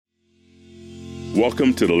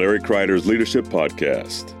Welcome to the Larry Kreider's Leadership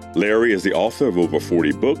Podcast. Larry is the author of over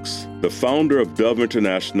 40 books, the founder of Dove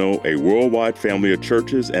International, a worldwide family of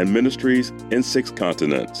churches and ministries in 6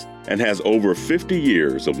 continents, and has over 50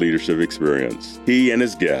 years of leadership experience. He and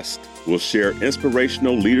his guests will share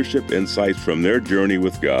inspirational leadership insights from their journey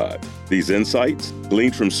with God. These insights,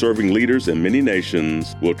 gleaned from serving leaders in many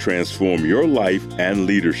nations, will transform your life and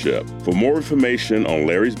leadership. For more information on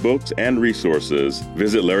Larry's books and resources,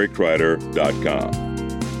 visit LarryKreider.com.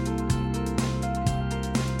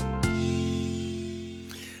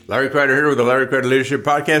 Larry Kreider here with the Larry Kreider Leadership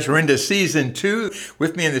Podcast. We're into Season 2.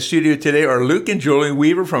 With me in the studio today are Luke and Julie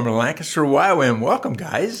Weaver from Lancaster, Wyoming. Welcome,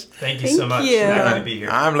 guys. Thank you so much. We're glad to be here.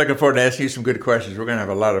 I'm looking forward to asking you some good questions. We're going to have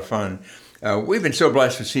a lot of fun. We've been so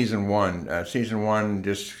blessed with Season 1. Season 1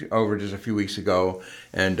 just a few weeks ago,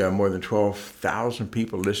 and more than 12,000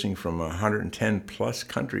 people listening from 110 plus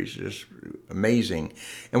countries. Just amazing.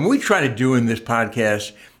 And what we try to do in this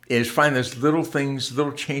podcast is find those little things,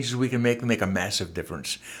 little changes we can make a massive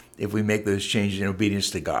difference if we make those changes in obedience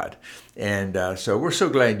to God. And so we're so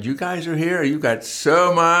glad you guys are here. You've got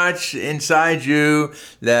so much inside you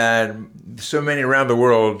that so many around the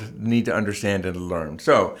world need to understand and learn.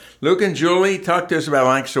 So Luke and Julie, talk to us about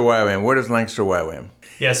Lancaster, Wyoming. What is Lancaster, Wyoming?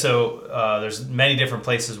 Yeah, so there's many different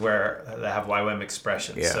places where they have YWAM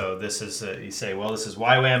expressions. Yeah. So this is, you say, well, this is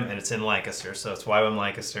YWAM, and it's in Lancaster. So it's YWAM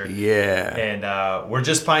Lancaster. Yeah. And we're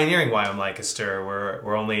just pioneering YWAM Lancaster.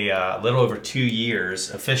 We're only a little over 2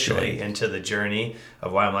 years officially into the journey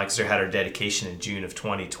of YWAM Lancaster. Had our dedication in June of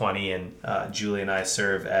 2020, and Julie and I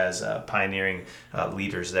serve as pioneering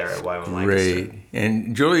leaders there at YWAM Lancaster. Great.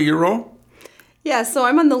 And Julie, your role? Yeah, so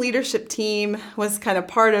I'm on the leadership team, was kind of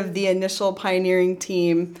part of the initial pioneering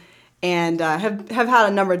team, and have had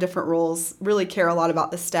a number of different roles, really care a lot about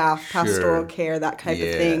the staff, pastoral care, that type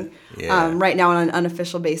of thing. Yeah. Right now on an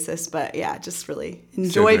unofficial basis, but yeah, just really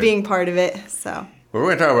enjoy being part of it. So. Well, we're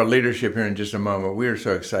going to talk about leadership here in just a moment. We are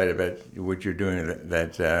so excited about what you're doing,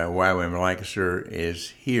 that YWAM Lancaster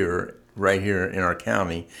is right here in our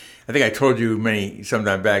county. I think I told you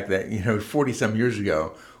sometime back that, 40-some years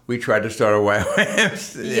ago, we tried to start a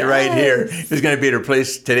YWAM right here. There's going to be at a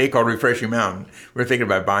place today called Refreshing Mountain. We're thinking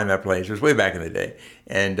about buying that place. It was way back in the day.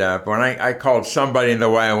 And when I called somebody in the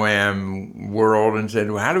YWAM world and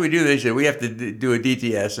said, well, how do we do this? They said, we have to do a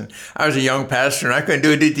DTS. And I was a young pastor, and I couldn't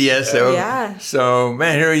do a DTS. So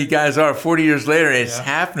man, here you guys are 40 years later. It's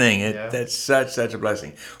happening. That's such a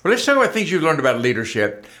blessing. Well, let's talk about things you've learned about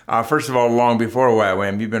leadership. First of all, long before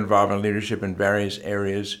YWAM, you've been involved in leadership in various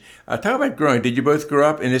areas. Talk about growing. Did you both grow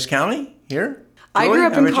up in this county here? I grew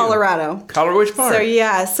up in Colorado. Colorado, which part?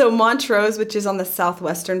 So Montrose, which is on the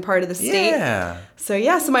southwestern part of the state. Yeah. So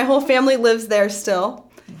my whole family lives there still.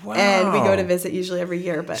 Wow. And we go to visit usually every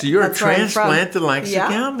year. But so you're a transplant to Lancaster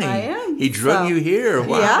County. I am. He drug you here.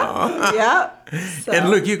 Wow. Yeah. So. And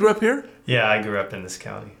Luke, you grew up here? Yeah, I grew up in this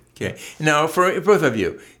county. Okay. Now, for both of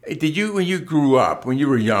you, when you grew up, when you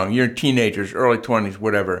were young, you're teenagers, early 20s,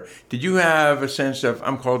 whatever, did you have a sense of,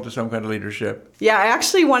 I'm called to some kind of leadership? Yeah, I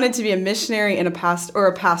actually wanted to be a missionary and a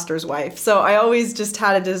pastor's wife. So I always just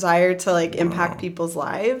had a desire to impact people's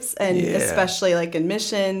lives, and especially in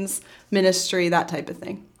missions, ministry, that type of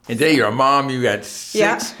thing. And today you're a mom, you got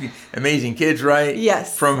 6 amazing kids, right?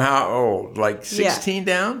 Yes. From how old? 16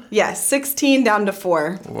 down? Yes, 16 down to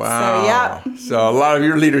 4. Wow. So a lot of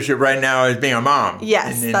your leadership right now is being a mom.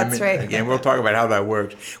 Yes, that's right. Again, we'll talk about how that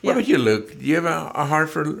works. What about you, Luke? Do you have a heart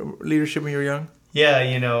for leadership when you were young? Yeah,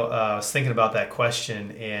 I was thinking about that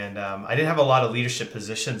question, and I didn't have a lot of leadership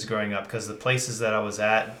positions growing up because the places that I was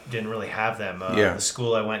at didn't really have them. The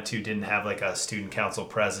school I went to didn't have a student council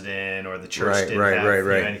president, or the church didn't have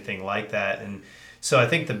anything like that. And so I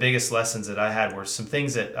think the biggest lessons that I had were some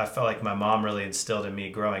things that I felt like my mom really instilled in me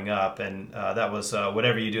growing up, and that was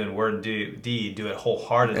whatever you do in word and deed, do it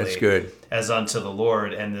wholeheartedly. That's good. As unto the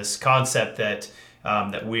Lord, and this concept that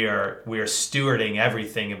we are stewarding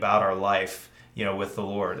everything about our life, with the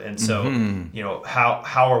Lord. And so,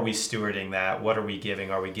 how are we stewarding that? What are we giving?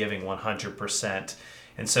 Are we giving 100%?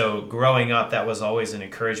 And so growing up, that was always an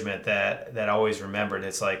encouragement that I always remembered.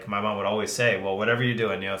 It's like my mom would always say, well, whatever you're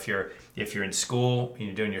doing, if you're in school,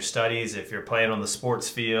 you're doing your studies, if you're playing on the sports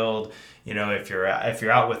field, if you're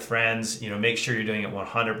out with friends, make sure you're doing it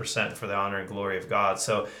 100% for the honor and glory of God.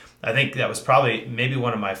 So I think that was probably maybe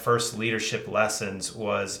one of my first leadership lessons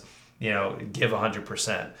was, give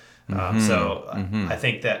 100%. I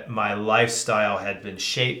think that my lifestyle had been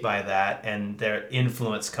shaped by that, and their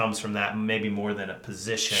influence comes from that maybe more than a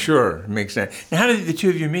position. Sure, makes sense. Now, how did the two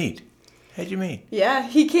of you meet? How'd you meet? Yeah,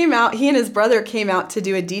 he and his brother came out to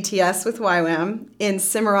do a DTS with YWAM in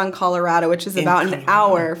Cimarron, Colorado, which is about an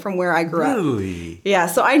hour from where I grew up. Really? Yeah,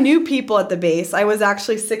 so I knew people at the base. I was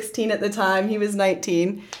actually 16 at the time. He was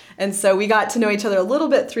 19. And so we got to know each other a little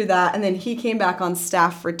bit through that. And then he came back on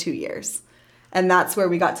staff for 2 years. And that's where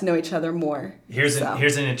we got to know each other more. Here's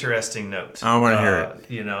an interesting note. I want to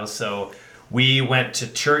hear it. So we went to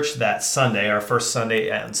church that Sunday, our first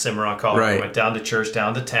Sunday in Cimarron, Colorado. Right. We went down to church,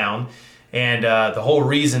 down to town. And the whole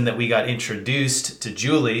reason that we got introduced to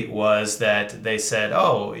Julie was that they said,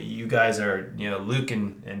 "Oh, you guys are, Luke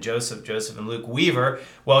and Joseph and Luke Weaver.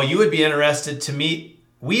 Well, you would be interested to meet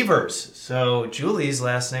Weavers." So Julie's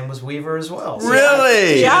last name was Weaver as well. So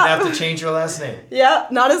Really? She Yeah. didn't have to change her last name. Yeah,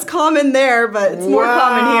 not as common there, but it's more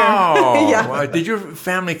common here. Yeah. Wow. Did your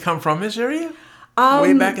family come from this area?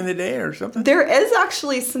 Way back in the day or something? There is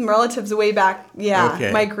actually some relatives way back. Yeah,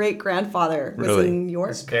 Okay. my great-grandfather was Really? in York.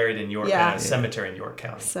 He's buried in York, Yeah. cemetery in York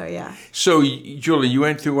County. So, yeah, So, Julie, you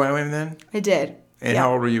went through YWAM then? I did. And Yeah.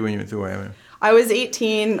 how old were you when you went through YWAM? I was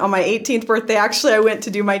 18. On my 18th birthday, actually, I went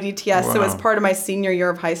to do my DTS. So it was Wow. part of my senior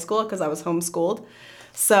year of high school because I was homeschooled.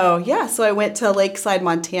 So, yeah, so I went to Lakeside,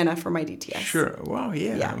 Montana for my DTS. Sure. Wow,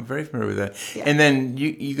 yeah. Yeah. I'm very familiar with that. Yeah. And then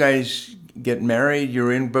you guys get married?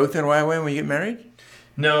 You're both in YWAM when you get married?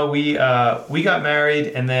 No, we got married,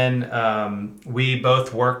 and then we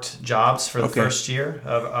both worked jobs for the Okay. first year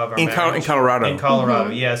of our In marriage. Colorado? In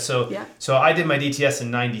Colorado, yeah. So Yeah. so I did my DTS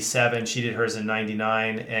in '97. She did hers in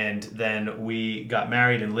 '99, and then we got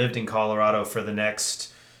married and lived in Colorado for the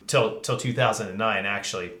next till 2009,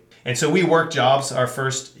 actually. And so we worked jobs our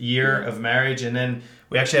first year of marriage, and then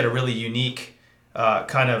we actually had a really unique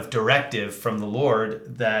kind of directive from the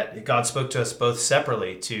Lord that God spoke to us both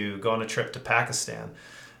separately to go on a trip to Pakistan.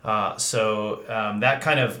 So that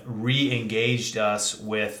kind of re-engaged us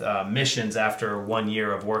with missions after 1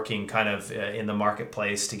 year of working kind of in the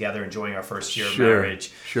marketplace together, enjoying our first year of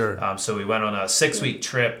marriage. Sure. So we went on a 6-week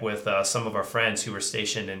trip with some of our friends who were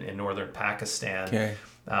stationed in northern Pakistan. Okay.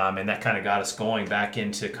 And that kind of got us going back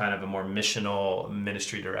into kind of a more missional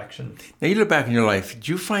ministry direction. Now, you look back in your life, did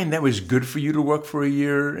you find that was good for you to work for a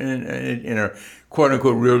year in a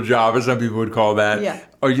quote-unquote real job, as some people would call that? Yeah.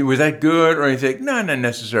 Or was that good? Or you think, no, not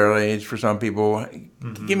necessarily. It's for some people.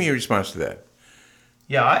 Give me a response to that.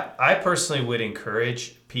 Yeah, I personally would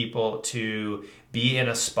encourage people to be in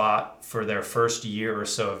a spot for their first year or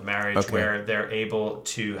so of marriage where they're able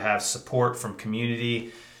to have support from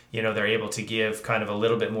community. They're able to give kind of a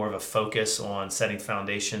little bit more of a focus on setting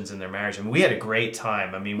foundations in their marriage. I mean, we had a great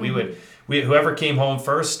time. I mean, whoever came home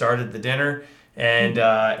first started the dinner, and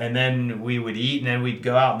then we would eat, and then we'd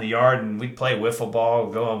go out in the yard and we'd play wiffle ball,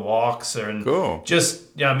 go on walks, and Cool.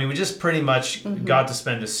 we just pretty much got to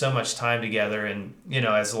spend just so much time together. And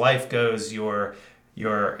as life goes, your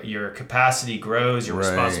capacity grows, your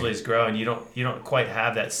responsibilities grow, and you don't quite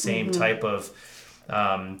have that same type of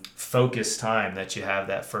focused time that you have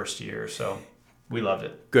that first year. So we loved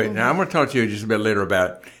it. Good. Now, I'm going to talk to you just a bit later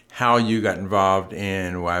about how you got involved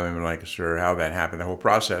in Why Women Like Us, or how that happened, the whole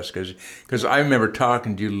process. Because I remember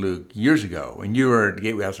talking to you, Luke, years ago when you were at the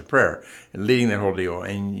Gateway House of Prayer and leading that whole deal.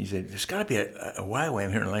 And you said, there's got to be a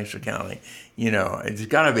YWAM here in Lancaster County. It's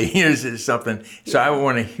got to be. Here's something. So I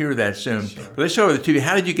want to hear that soon. Sure. But let's start with the two.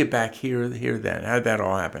 How did you get back here then? How did that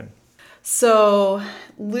all happen? So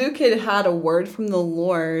Luke had a word from the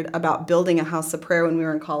Lord about building a house of prayer when we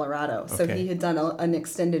were in Colorado. So he had done an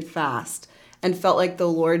extended fast and felt like the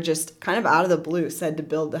Lord just kind of out of the blue said to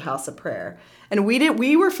build the house of prayer. And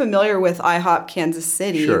we were familiar with IHOP Kansas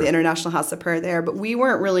City, the International House of Prayer there, but we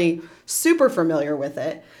weren't really super familiar with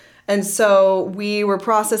it. And so we were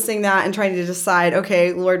processing that and trying to decide,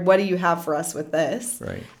 okay, Lord, what do you have for us with this?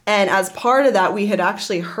 Right. And as part of that, we had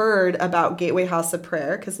actually heard about Gateway House of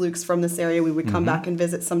Prayer because Luke's from this area. We would come back and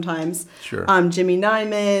visit sometimes. Sure. Jimmy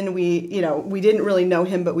Nyman, we didn't really know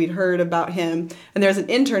him, but we'd heard about him. And there's an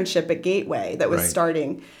internship at Gateway that was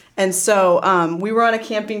starting. And so we were on a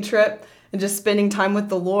camping trip and just spending time with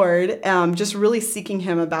the Lord, just really seeking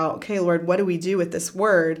him about, okay, Lord, what do we do with this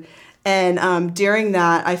word? And during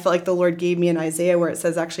that, I felt like the Lord gave me an Isaiah where it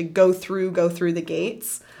says actually go through the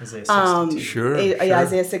gates. Isaiah 62.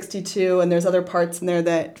 Isaiah 62, and there's other parts in there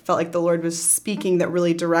that felt like the Lord was speaking that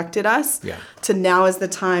really directed us to now is the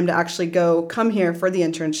time to actually come here for the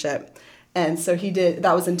internship. And so he did.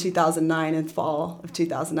 That was in 2009, in fall of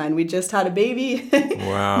 2009. We just had a baby.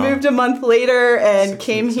 Wow. Moved a month later and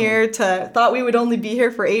came here thought we would only be here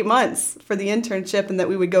for 8 months for the internship and that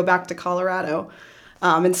we would go back to Colorado.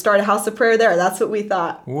 And start a house of prayer there. That's what we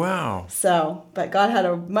thought. Wow. So, but God had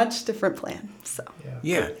a much different plan. So.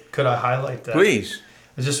 Yeah. Could I highlight that? Please.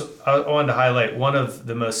 I wanted to highlight one of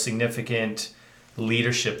the most significant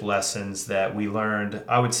leadership lessons that we learned,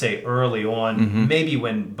 I would say early on, maybe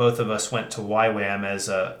when both of us went to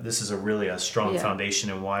YWAM this is really a strong foundation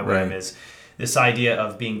in YWAM, is this idea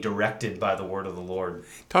of being directed by the word of the Lord.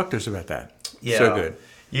 Talk to us about that. Yeah. So good.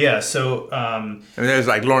 Yeah, so... there's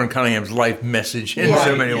like Lauren Cunningham's life message in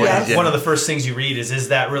so many ways. Yes. Yeah. One of the first things you read is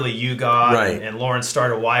that really you, God? Right. And Lauren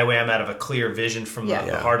started YWAM out of a clear vision from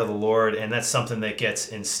the heart of the Lord. And that's something that gets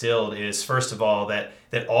instilled is, first of all, that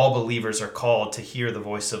all believers are called to hear the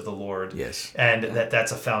voice of the Lord. Yes. And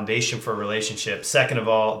that's a foundation for a relationship. Second of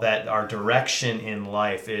all, that our direction in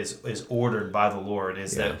life is ordered by the Lord,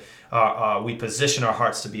 that we position our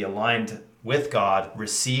hearts to be aligned with God,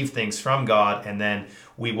 receive things from God, and then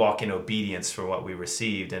we walk in obedience for what we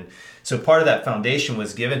received. And so part of that foundation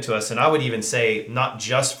was given to us. And I would even say not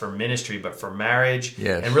just for ministry, but for marriage,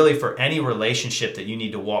 and really for any relationship that you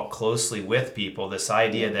need to walk closely with people. This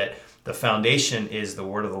idea that the foundation is the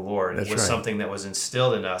word of the Lord was something that was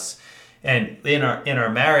instilled in us. And in our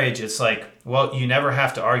marriage, it's like, well, you never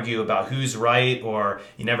have to argue about who's right, or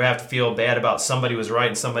you never have to feel bad about somebody was right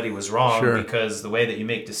and somebody was wrong, because the way that you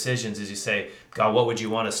make decisions is you say, God, what would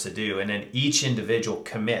you want us to do? And then each individual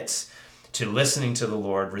commits to listening to the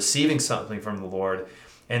Lord, receiving something from the Lord,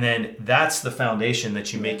 and then that's the foundation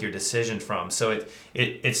that you make your decision from. So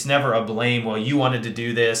it's never a blame, well, you wanted to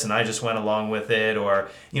do this and I just went along with it, or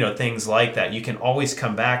things like that. You can always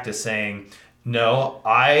come back to saying, no,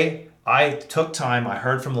 I took time, I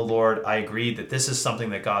heard from the Lord, I agreed that this is something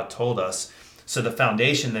that God told us. So the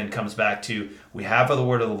foundation then comes back to, we have the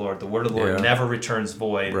word of the Lord. The word of the Lord never returns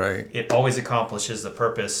void. Right. It always accomplishes the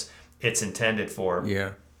purpose it's intended for.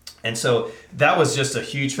 Yeah. And so that was just a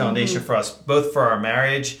huge foundation for us, both for our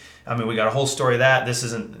marriage. I mean, we got a whole story of that. This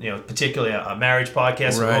isn't, particularly a marriage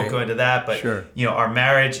podcast. We won't go into that. But, our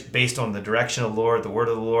marriage based on the direction of the Lord, the word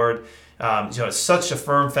of the Lord, it's such a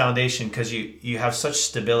firm foundation because you have such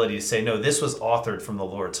stability to say, no, this was authored from the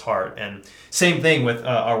Lord's heart. And same thing with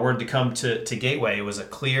our word to come to Gateway. It was a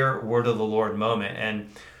clear word of the Lord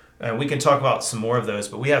moment. And we can talk about some more of those,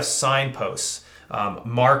 but we have signposts,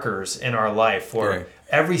 markers in our life for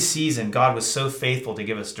every season. God was so faithful to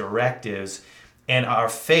give us directives. And our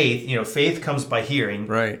faith, faith comes by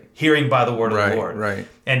hearing, hearing by the word of the Lord. Right.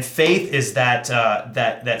 And faith is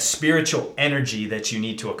that spiritual energy that you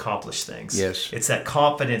need to accomplish things. Yes. It's that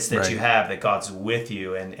confidence that you have that God's with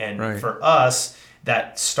you. And for us,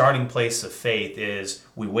 that starting place of faith is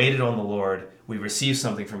we waited on the Lord, we received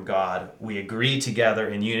something from God, we agree together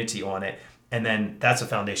in unity on it, and then that's a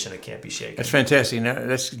foundation that can't be shaken. That's fantastic. Now,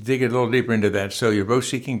 let's dig a little deeper into that. So you're both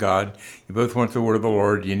seeking God. You both want the word of the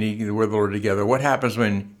Lord. You need the word of the Lord together. What happens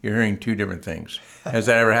when you're hearing two different things? Has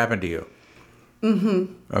that ever happened to you?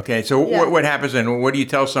 Mm-hmm. Okay, so what happens then? What do you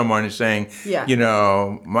tell someone who's saying,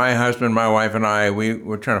 my husband, my wife, and I,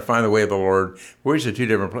 we're trying to find the way of the Lord. We're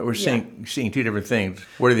seeing two different things.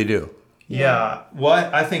 What do they do? Yeah. Well,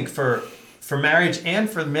 I think for marriage and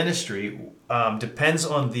for ministry, depends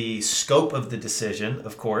on the scope of the decision,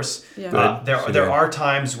 of course. Yeah. There are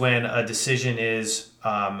times when a decision is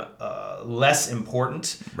less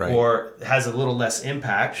important or has a little less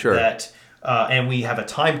impact. And we have a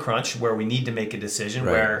time crunch where we need to make a decision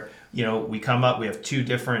where we come up, we have two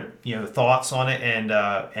different thoughts on it,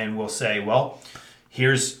 and we'll say, well,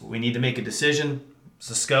 we need to make a decision. It's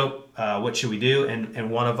the scope. What should we do? And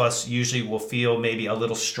one of us usually will feel maybe a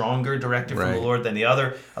little stronger directive from the Lord than the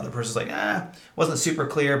other. Other person's like, wasn't super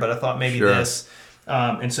clear, but I thought maybe this.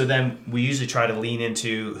 And so then we usually try to lean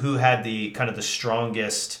into who had the kind of the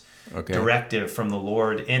strongest directive from the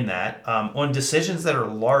Lord in that. On decisions that are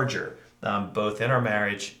larger, both in our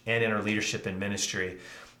marriage and in our leadership and ministry,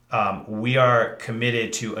 we are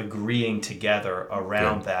committed to agreeing together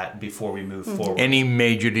around that before we move forward. Any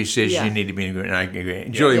major decision you need to be in agreement. I agree.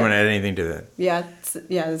 Julie, you want to add anything to that? Yeah,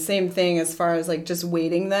 the same thing as far as like just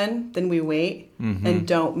waiting then we wait and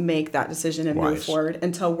don't make that decision and move forward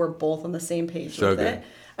until we're both on the same page with it.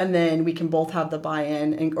 And then we can both have the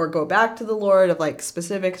buy-in or go back to the Lord of like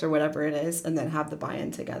specifics or whatever it is and then have the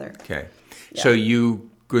buy-in together. Okay. Yeah. So you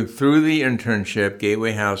go through the internship,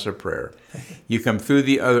 Gateway House of Prayer. You come through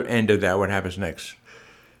the other end of that. What happens next?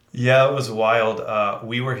 Yeah, it was wild.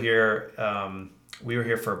 We were here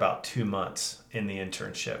for about 2 months in the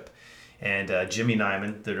internship. And Jimmy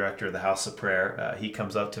Nyman, the director of the House of Prayer, he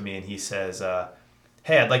comes up to me and he says,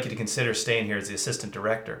 hey, I'd like you to consider staying here as the assistant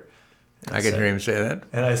director. I can hear him say that.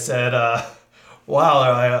 And I said,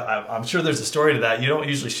 wow, I'm sure there's a story to that. You don't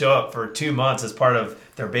usually show up for 2 months as part of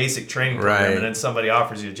their basic training program, and then somebody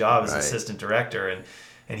offers you a job as assistant director.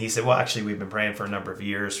 And he said, well, actually, we've been praying for a number of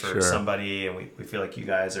years for somebody, and we feel like you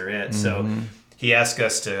guys are it. So he asked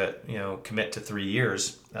us to, commit to 3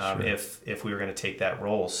 years if we were going to take that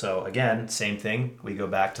role. So again, same thing. We go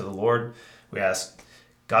back to the Lord. We ask,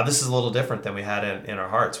 God, this is a little different than we had in our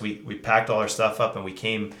hearts. We packed all our stuff up and we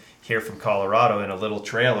came here from Colorado in a little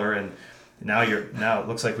trailer, and now it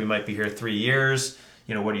looks like we might be here 3 years.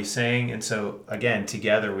 What are you saying? And so again,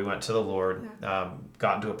 together we went to the Lord,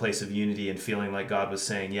 got into a place of unity and feeling like God was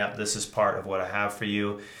saying, yep, this is part of what I have for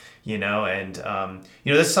you, and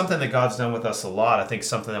this is something that God's done with us a lot. I think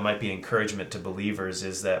something that might be encouragement to believers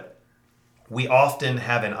is that we often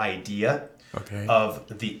have an idea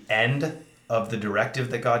of the end of the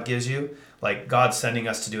directive that God gives you. Like God sending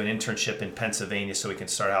us to do an internship in Pennsylvania so we can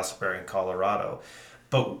start House of Prayer in Colorado.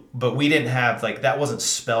 But we didn't have, that wasn't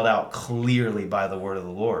spelled out clearly by the word of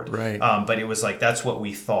the Lord. Right. But it was that's what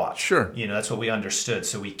we thought. Sure. That's what we understood.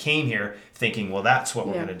 So we came here thinking, well, that's what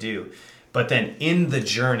we're going to do. But then in the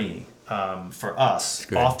journey, for us,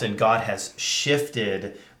 often God has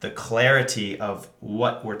shifted the clarity of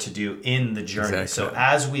what we're to do in the journey. Exactly. So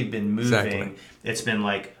as we've been moving, it's been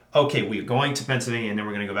okay, we're going to Pennsylvania and then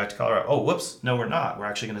we're going to go back to Colorado. Oh, whoops. No, we're not. We're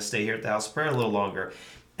actually going to stay here at the House of Prayer a little longer.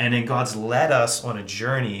 And then God's led us on a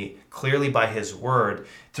journey clearly by his word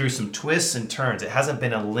through some twists and turns. It hasn't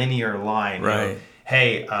been a linear line. Right.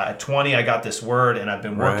 Hey, at 20, I got this word and I've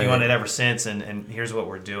been working on it ever since. And here's what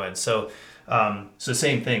we're doing. So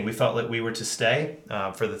same thing. We felt that we were to stay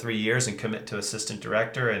for the 3 years and commit to assistant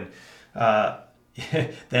director. And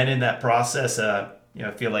then in that process, I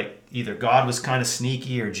feel like either God was kind of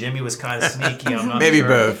sneaky or Jimmy was kind of sneaky. I'm not maybe sure.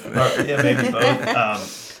 both. Maybe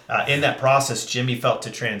both. In that process, Jimmy felt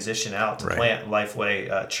to transition out to plant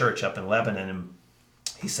Lifeway Church up in Lebanon, and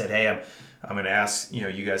he said, "Hey, I'm going to ask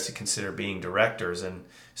you guys to consider being directors." And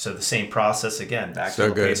so the same process again, back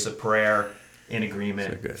to a place of prayer, in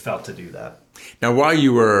agreement, felt to do that. Now, while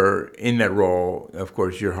you were in that role, of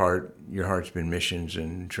course, your heart's been missions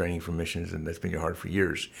and training for missions, and that's been your heart for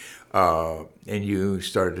years. And you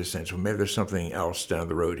started to sense, well, maybe there's something else down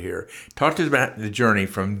the road here. Talk to us about the journey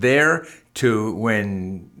from there to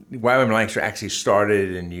when YWAM Lancaster actually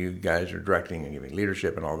started and you guys are directing and giving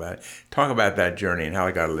leadership and all that. Talk about that journey and how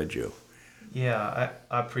it got to lead you. Yeah,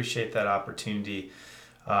 I appreciate that opportunity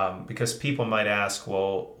because people might ask,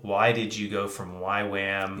 well, why did you go from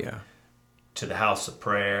YWAM to the House of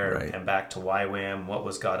Prayer and back to YWAM? What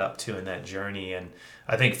was God up to in that journey? And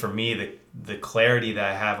I think for me, the clarity that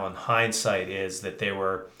I have on hindsight is that there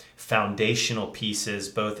were foundational pieces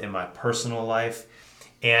both in my personal life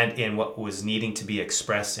and in what was needing to be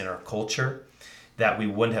expressed in our culture that we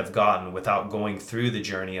wouldn't have gotten without going through the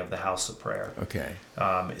journey of the House of Prayer. Okay.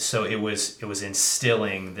 So it was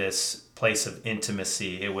instilling this place of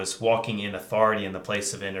intimacy. It was walking in authority in the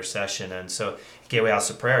place of intercession. And so Gateway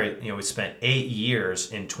House of Prayer, we spent 8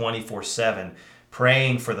 years in 24/7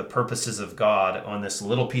 praying for the purposes of God on this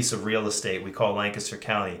little piece of real estate we call Lancaster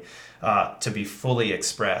County to be fully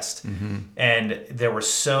expressed. Mm-hmm. And there were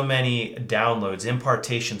so many downloads,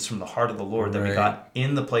 impartations from the heart of the Lord that we got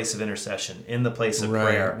in the place of intercession, in the place of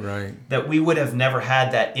prayer, that we would have never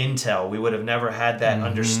had that intel. We would have never had that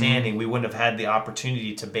understanding. We wouldn't have had the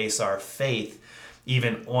opportunity to base our faith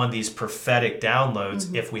even on these prophetic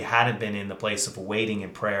downloads if we hadn't been in the place of waiting in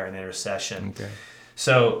prayer and intercession. Okay.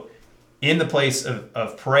 So in the place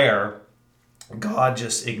of prayer, God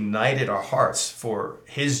just ignited our hearts for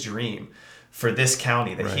his dream for this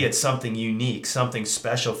county, that he had something unique, something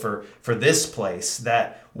special for this place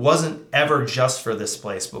that wasn't ever just for this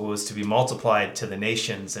place, but was to be multiplied to the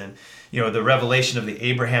nations. And, the revelation of the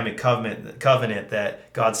Abrahamic covenant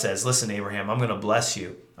that God says, listen, Abraham, I'm going to bless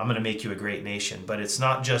you. I'm going to make you a great nation. But it's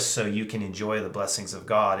not just so you can enjoy the blessings of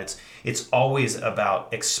God. It's always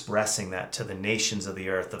about expressing that to the nations of the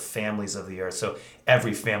earth, the families of the earth. So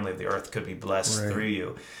every family of the earth could be blessed through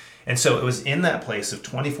you. And so it was in that place of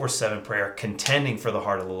 24/7 prayer, contending for the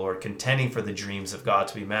heart of the Lord, contending for the dreams of God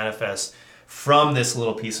to be manifest from this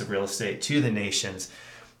little piece of real estate to the nations,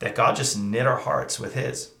 that God just knit our hearts with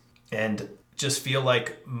his. And just feel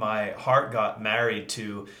like my heart got married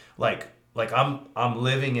to like I'm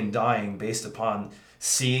living and dying based upon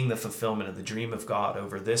seeing the fulfillment of the dream of God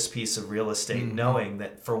over this piece of real estate, knowing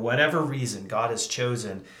that for whatever reason, God has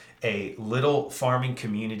chosen a little farming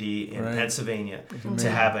community in Pennsylvania to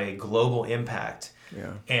have a global impact.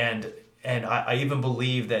 Yeah. And I even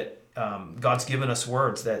believe that God's given us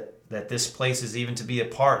words that this place is even to be a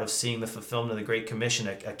part of seeing the fulfillment of the Great Commission,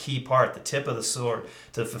 a key part, the tip of the sword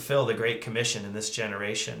to fulfill the Great Commission in this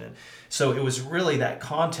generation. And so it was really that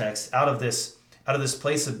context out of this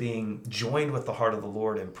place of being joined with the heart of the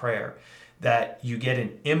Lord in prayer, that you get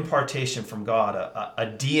an impartation from God, a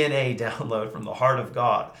DNA download from the heart of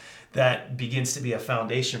God that begins to be a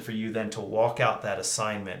foundation for you then to walk out that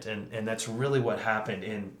assignment. And that's really what happened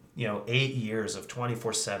in 8 years of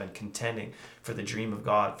 24/7 contending for the dream of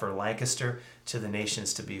God for Lancaster to the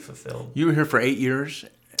nations to be fulfilled. You were here for 8 years?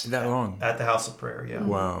 That long? At the House of Prayer, yeah.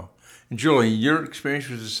 Wow. And Julie, your experience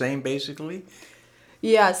was the same, basically?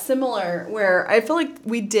 Yeah, similar, where I feel like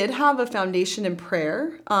we did have a foundation in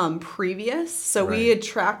prayer previous. So we had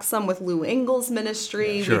tracked some with Lou Engel's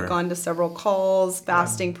ministry. Sure. We've gone to several calls,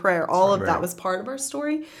 fasting, prayer. All of that was part of our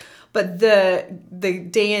story. But the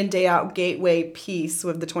day in, day out gateway piece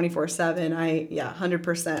with the 24/7,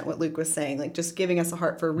 100% what Luke was saying, like just giving us a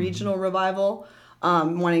heart for regional revival,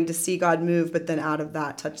 wanting to see God move, but then out of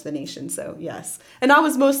that touch the nation. So yes. And I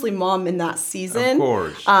was mostly mom in that season. Of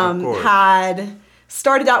course. Had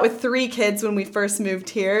started out with 3 kids when we first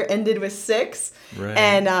moved here, ended with 6. Right.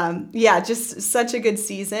 And just such a good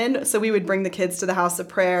season. So we would bring the kids to the House of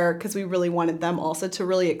Prayer because we really wanted them also to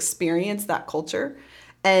really experience that culture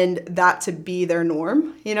and that to be their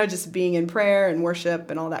norm, just being in prayer and worship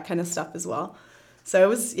and all that kind of stuff as well. So it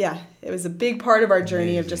was a big part of our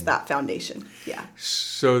journey of just that foundation. Yeah.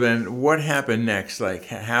 So then what happened next? Like,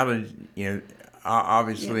 how did,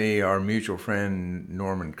 obviously our mutual friend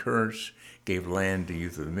Norman Kurtz gave land to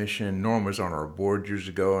Youth of the Mission. Norm was on our board years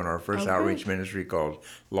ago in our first outreach ministry called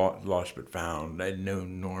Lost But Found. I'd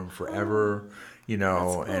known Norm forever,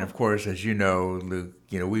 and of course, as you know, Luke,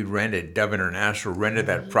 we rented, Dove International rented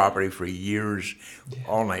that property for years,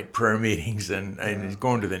 all-night prayer meetings and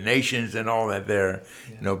going to the nations and all that there.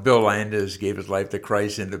 Bill Landis gave his life to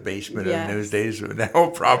Christ in the basement in those days. That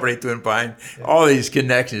whole property, Twin Pine, all these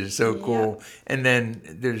connections, so cool. Yeah. And then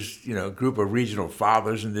there's, a group of regional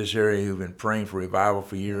fathers in this area who've been praying for revival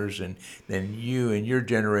for years. And then you and your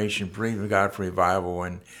generation praying to God for revival.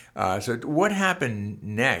 And so what happened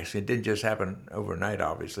next? It didn't just happen overnight,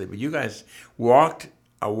 obviously, but you guys walked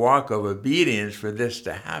a walk of obedience for this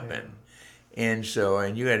to happen. And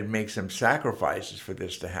you had to make some sacrifices for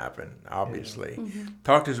this to happen, obviously. Yeah. Mm-hmm.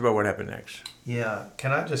 Talk to us about what happened next. Yeah.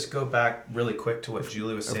 Can I just go back really quick to what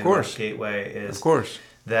Julie was saying about Gateway? Is of course.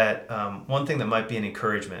 That one thing that might be an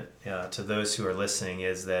encouragement to those who are listening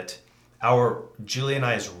is that Julie and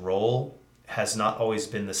I's role has not always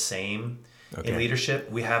been the same in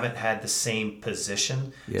leadership. We haven't had the same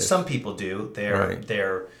position. Yes. Some people do.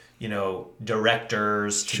 They're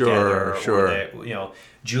directors together. Or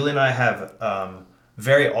Julie and I have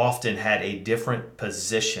very often had a different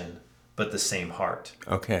position, but the same heart.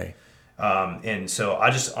 Okay. And so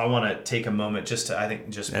I want to take a moment just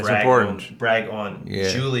to brag on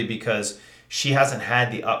Julie, because she hasn't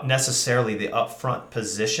had necessarily the upfront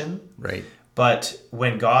position. Right. But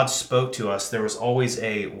when God spoke to us, there was always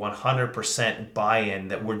a 100% buy-in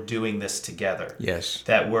that we're doing this together. Yes.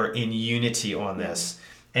 That we're in unity on this.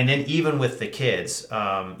 And then even with the kids,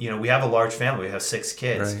 we have a large family. We have 6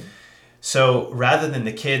 kids. Right. So rather than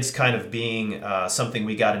the kids kind of being something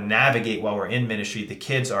we got to navigate while we're in ministry, the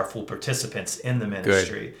kids are full participants in the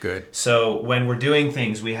ministry. Good. So when we're doing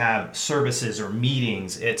things, we have services or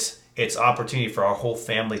meetings, it's opportunity for our whole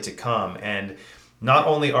family to come. And not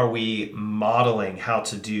only are we modeling how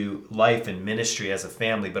to do life and ministry as a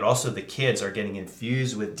family, but also the kids are getting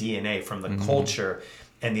infused with DNA from the culture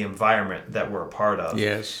and the environment that we're a part of.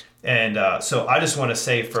 Yes. And so I just want to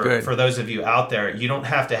say for those of you out there, you don't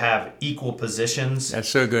have to have equal positions. That's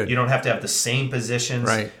so good. You don't have to have the same positions.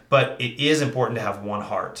 Right. But it is important to have one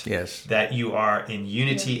heart. Yes. That you are in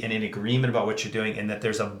unity and in agreement about what you're doing, and that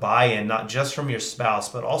there's a buy-in, not just from your spouse,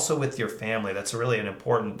 but also with your family. That's really an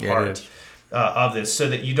important part of this, so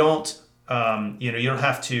that you don't, you don't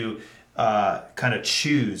have to kind of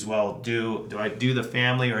choose, well, do I do the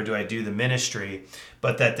family or do I do the ministry?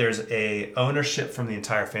 But that there's a ownership from the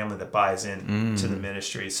entire family that buys in to the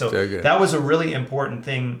ministry. So that was a really important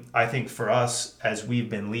thing, I think, for us as we've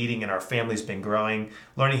been leading and our family's been growing,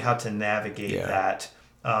 learning how to navigate that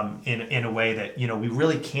in a way that, we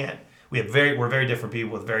really can't. We're very different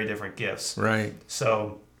people with very different gifts. Right.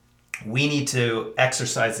 So we need to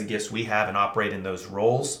exercise the gifts we have and operate in those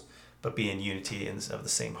roles, but be in unity and of the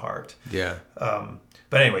same heart. Yeah.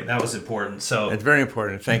 But anyway, that was important. So it's very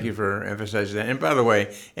important. Thank you for emphasizing that. And by the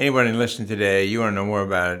way, anybody listening today, you want to know more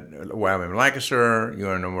about YWAM Lancaster, you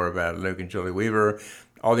want to know more about Luke and Julie Weaver,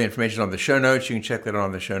 all the information on the show notes. You can check that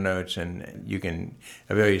on the show notes, and you can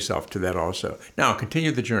avail yourself to that also. Now,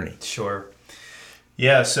 continue the journey. Sure.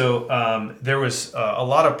 Yeah, so there was a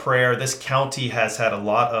lot of prayer. This county has had a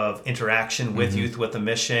lot of interaction with Youth with a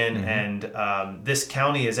Mission, and this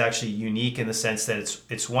county is actually unique in the sense that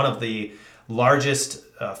it's one of the largest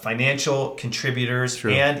financial contributors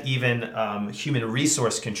and even human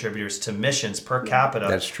resource contributors to missions per capita.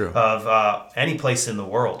 That's true. Of any place in the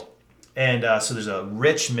world. And so there's a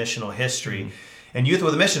rich missional history. And Youth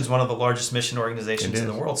with a Mission is one of the largest mission organizations in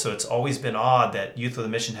the world. So it's always been odd that Youth with a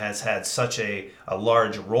Mission has had such a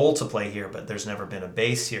large role to play here, but there's never been a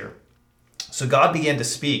base here. So God began to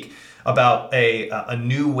speak about a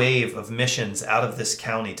new wave of missions out of this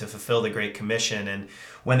county to fulfill the Great Commission. And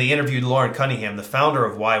when they interviewed Loren Cunningham, the founder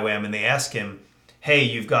of YWAM, and they asked him, hey,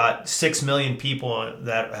 you've got 6 million people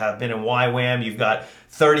that have been in YWAM, you've got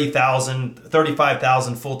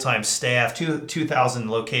 35,000 full-time staff,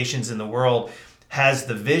 2,000 locations in the world. Has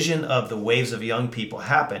the vision of the waves of young people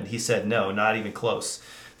happened? He said, no, not even close.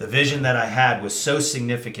 The vision that I had was so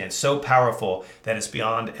significant, so powerful, that it's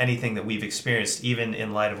beyond anything that we've experienced, even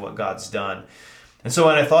in light of what God's done. And so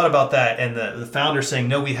when I thought about that, and the founder saying,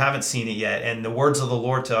 no, we haven't seen it yet, and the words of the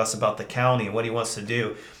Lord to us about the county and what he wants to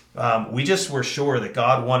do, we just were sure that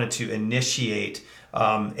God wanted to initiate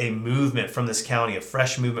a movement from this county, a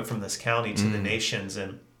fresh movement from this county to the nations.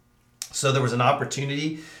 And so there was an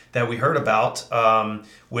opportunity that we heard about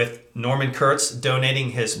with Norman Kurtz donating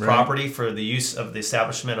his property for the use of the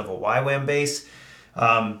establishment of a YWAM base.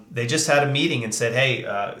 They just had a meeting and said, hey,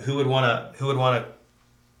 who would want to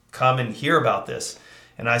come and hear about this?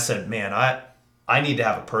 And I said, man, I need to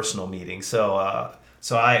have a personal meeting. So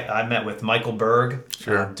I met with Michael Berg,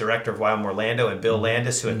 director of YWAM Orlando, and Bill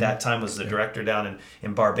Landis, who at that time was the director down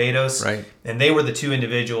in Barbados. Right. And they were the two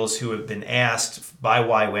individuals who have been asked by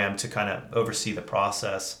YWAM to kind of oversee the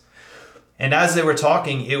process. And as they were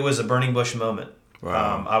talking, it was a burning bush moment.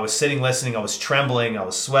 Wow. I was sitting listening. I was trembling. I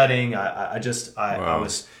was sweating. I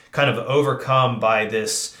was kind of overcome by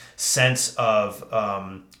this sense of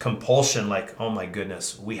compulsion, like, oh my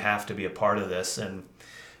goodness, we have to be a part of this. And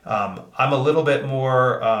I'm a little bit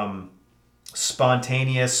more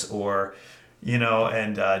spontaneous, or,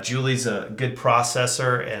 and Julie's a good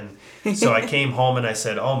processor. And so I came home and I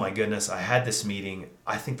said, oh my goodness, I had this meeting.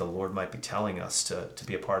 I think the Lord might be telling us to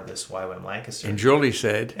be a part of this YWAM Lancaster. And Julie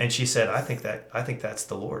said, and she said, I think that's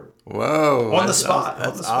the Lord. Whoa! On the spot.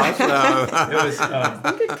 That's awesome. It was.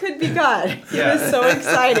 I think it could be God. He was so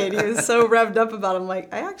excited. He was so revved up about it. I'm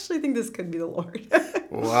like, I actually think this could be the Lord.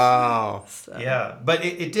 Wow. So. Yeah, but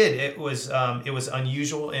it did. It was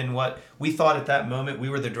unusual in what we thought at that moment. We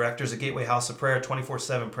were the directors of Gateway House of Prayer,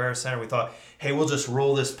 24/7 Prayer Center. We thought, hey, we'll just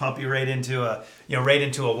roll this puppy right into a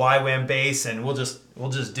YWAM base, and we'll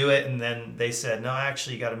just do it. And then they said, no,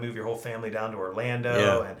 actually, you got to move your whole family down to Orlando.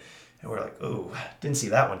 Yeah. And we're like, oh, didn't see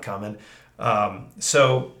that one coming.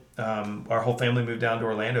 So our whole family moved down to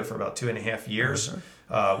Orlando for about 2.5 years.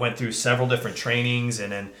 Went through several different trainings,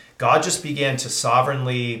 and then God just began to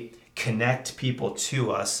sovereignly connect people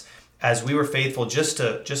to us as we were faithful just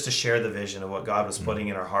to share the vision of what God was putting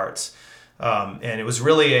in our hearts. And it was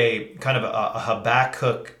really a kind of a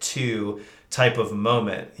Habakkuk 2 type of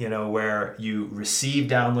moment, where you receive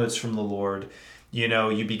downloads from the Lord,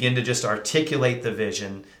 you begin to just articulate the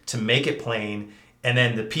vision to make it plain, and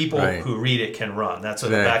then the people who read it can run. That's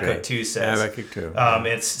what Habakkuk 2 says. Habakkuk 2.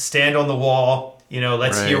 It's stand on the wall,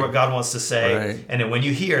 let's hear what God wants to say. Right. And then when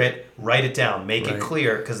you hear it, write it down, make it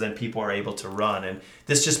clear, because then people are able to run. And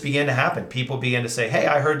this just began to happen. People began to say, hey,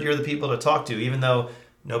 I heard you're the people to talk to, even though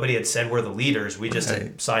nobody had said we're the leaders. We just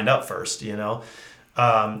had signed up first,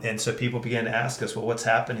 And so people began to ask us, well, what's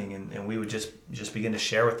happening? And we would just begin to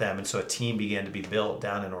share with them. And so a team began to be built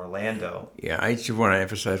down in Orlando. Yeah, I just want to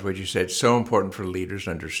emphasize what you said. It's so important for leaders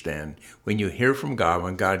to understand. When you hear from God,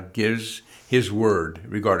 when God gives his word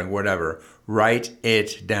regarding whatever, write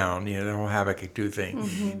it down. The whole Habakkuk 2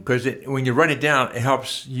 thing. Because when you write it down, it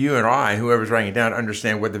helps you and I, whoever's writing it down,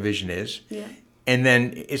 understand what the vision is. Yeah. And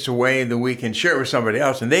then it's a way that we can share it with somebody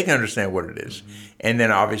else, and they can understand what it is. And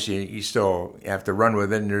then obviously you still have to run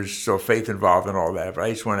with it, and there's still faith involved and all that. But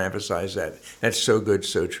I just want to emphasize that. That's so good,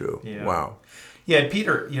 so true. Yeah. Wow. Yeah, and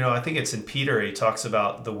Peter, I think it's in Peter, he talks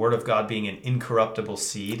about the word of God being an incorruptible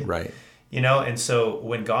seed. Right. And so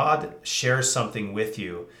when God shares something with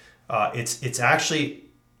you, it's actually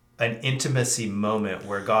an intimacy moment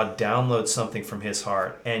where God downloads something from his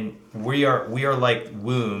heart, and we are like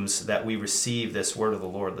wombs that we receive this word of the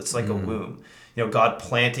Lord. It's like a womb, God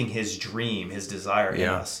planting his dream, his desire in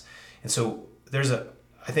us. And so there's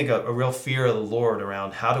I think a real fear of the Lord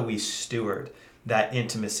around how do we steward that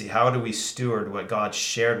intimacy? How do we steward what God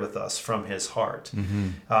shared with us from his heart?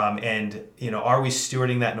 And are we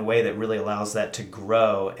stewarding that in a way that really allows that to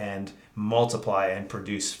grow and multiply and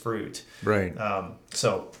produce fruit? Right.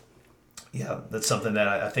 Yeah, that's something that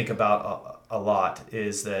I think about a lot,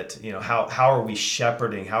 is that, how are we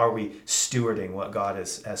shepherding, how are we stewarding what God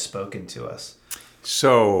has spoken to us?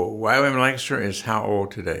 So YWAM Lancaster is how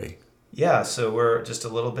old today? Yeah, so we're just a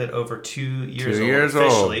little bit over 2 years 2 old years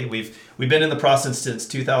officially. old. We've been in the process since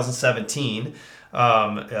 2017.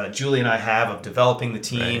 Julie and I have of developing the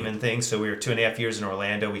team and things. So we were 2.5 years in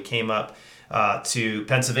Orlando. We came up to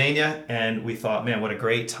Pennsylvania, and we thought, man, what a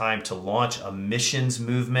great time to launch a missions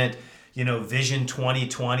movement. Vision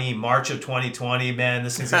 2020, March of 2020, man,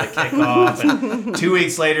 this thing's going to kick off. And 2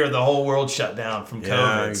 weeks later, the whole world shut down from COVID.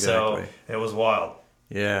 Yeah, exactly. So it was wild.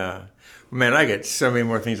 Yeah. Man, I get so many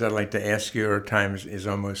more things I'd like to ask you. Our time is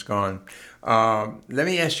almost gone. Let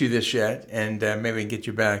me ask you this yet, and maybe we can get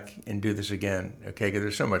you back and do this again, okay? Because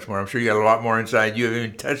there's so much more. I'm sure you got a lot more inside we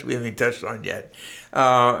haven't even touched on yet.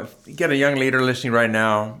 You got a young leader listening right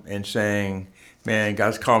now and saying, man,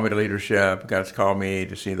 God's called me to leadership. God's called me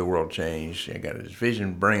to see the world change. I got this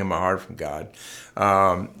vision burning in my heart from God.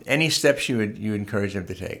 Any steps you encourage them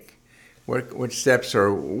to take? What steps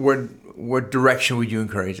or what direction would you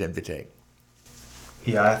encourage them to take?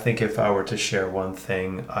 Yeah, I think if I were to share one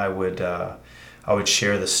thing, I would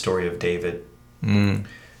share the story of David.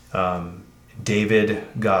 David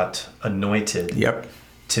got anointed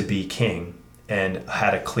to be king and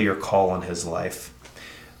had a clear call on his life,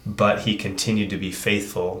 but he continued to be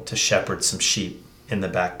faithful to shepherd some sheep in the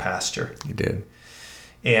back pasture. He did.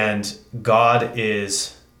 And God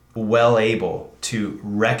is well able to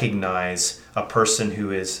recognize a person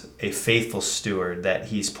who is a faithful steward that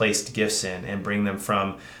he's placed gifts in and bring them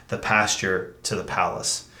from the pasture to the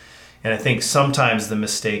palace. And I think sometimes the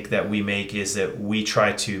mistake that we make is that we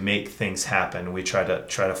try to make things happen. We try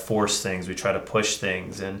to force things. We try to push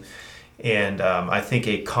things. And I think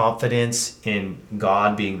a confidence in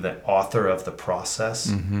God being the author of the process,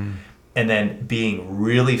 and then being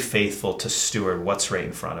really faithful to steward what's right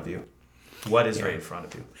in front of you. What is right in front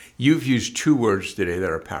of you? You've used two words today that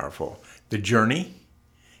are powerful: the journey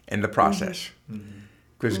and the process.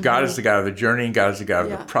 Because God is the God of the journey and God is the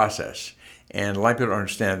God of the process. And a lot of people don't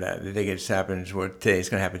understand that. They think it happens today, it's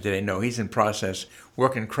going to happen today. No, he's in process,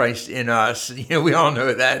 working Christ in us. We all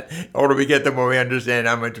know that. The older we get, the more we understand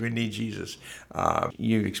how much we need Jesus.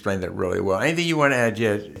 You explained that really well. Anything you want to add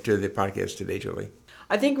yet to the podcast today, Julie?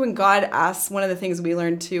 I think when God asks, one of the things we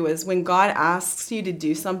learned too is when God asks you to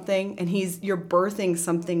do something and you're birthing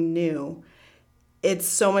something new, it's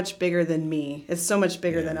so much bigger than me. It's so much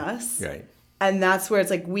bigger than us. Right. And that's where it's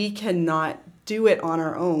like we cannot do it on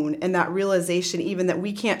our own. And that realization, even that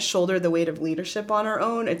we can't shoulder the weight of leadership on our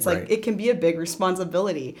own, it's like it can be a big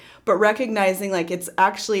responsibility. But recognizing like it's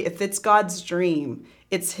actually, if it's God's dream,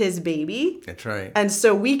 it's his baby. That's right. And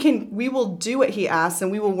so we will do what he asks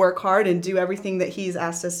and we will work hard and do everything that he's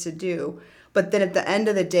asked us to do. But then at the end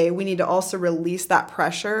of the day, we need to also release that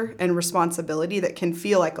pressure and responsibility that can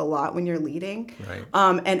feel like a lot when you're leading. Right.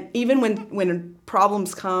 And even when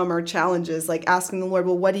problems come or challenges, like asking the Lord,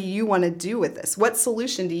 well, what do you want to do with this? What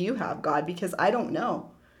solution do you have, God? Because I don't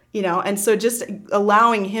know. And so just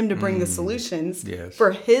allowing him to bring the solutions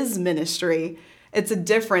for his ministry. It's a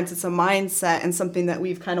difference. It's a mindset and something that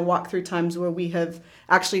we've kind of walked through times where we have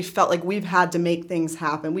actually felt like we've had to make things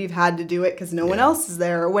happen. We've had to do it because no one else is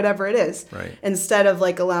there or whatever it is. Right. Instead of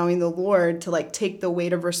like allowing the Lord to like take the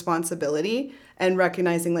weight of responsibility and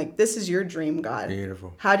recognizing like, this is your dream, God.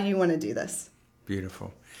 Beautiful. How do you want to do this?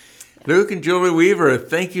 Beautiful. Luke and Julie Weaver,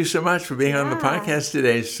 thank you so much for being on the podcast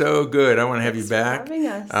today. So good. I want to have you back.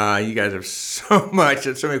 Thanks for having us. You guys have so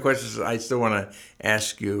many questions I still want to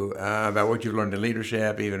ask you about what you've learned in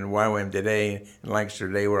leadership, even YWAM today in Lancaster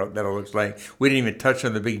today, what that looks like. We didn't even touch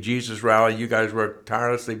on the big Jesus rally. You guys worked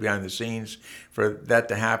tirelessly behind the scenes for that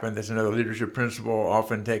to happen. That's another leadership principle,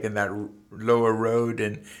 often taking that lower road,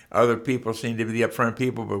 and other people seem to be the upfront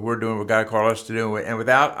people, but we're doing what God called us to do. And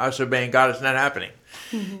without us obeying God, it's not happening.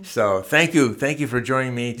 So thank you for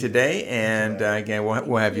joining me today, and again,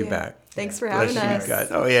 we'll have you back. Thanks for having us. God.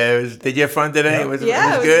 Oh yeah, did you have fun today? Yeah. It was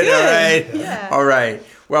good. good. All right. Yeah. All right.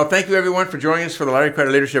 Well, thank you everyone for joining us for the Larry Crider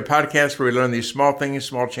Leadership Podcast, where we learn these small things,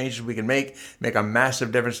 small changes we can make a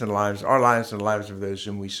massive difference in our lives, and the lives of those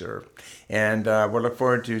whom we serve. And we'll look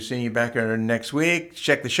forward to seeing you back here next week.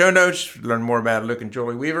 Check the show notes, learn more about Luke and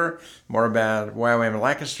Julie Weaver, more about YWAM and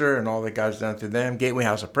Lancaster and all that God's done through them, Gateway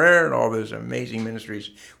House of Prayer, and all those amazing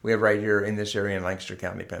ministries we have right here in this area in Lancaster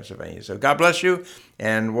County, Pennsylvania. So God bless you,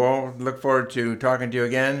 and we'll look forward to talking to you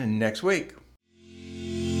again next week.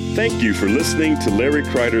 Thank you for listening to Larry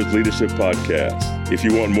Crider's Leadership Podcast. If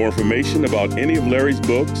you want more information about any of Larry's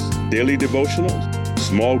books, daily devotionals,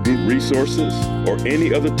 small group resources, or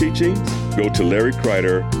any other teachings, go to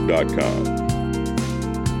larrycrider.com.